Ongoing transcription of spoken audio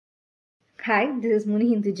Hi, this is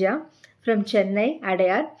MUNI HINDHUJA from Chennai,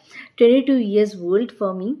 Adayar, 22 years old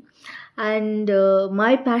for me. And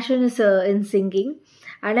my passion is in singing.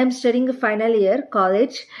 And I'm studying a final year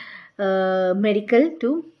college, medical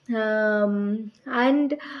too.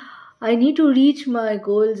 And I need to reach my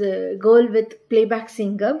goal with playback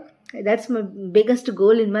singer. That's my biggest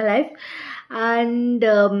goal in my life. And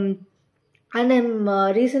I'm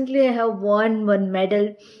recently I have won one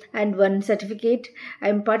medal and one certificate.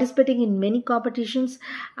 I'm participating in many competitions,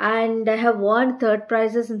 and I have won third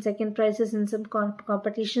prizes and second prizes in some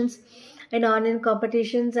competitions, in online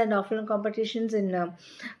competitions and offline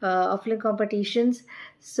competitions.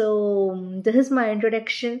 So this is my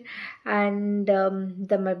introduction, and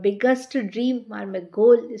my biggest dream and my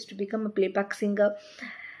goal is to become a playback singer.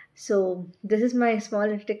 So this is my small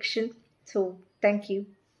introduction. So thank you.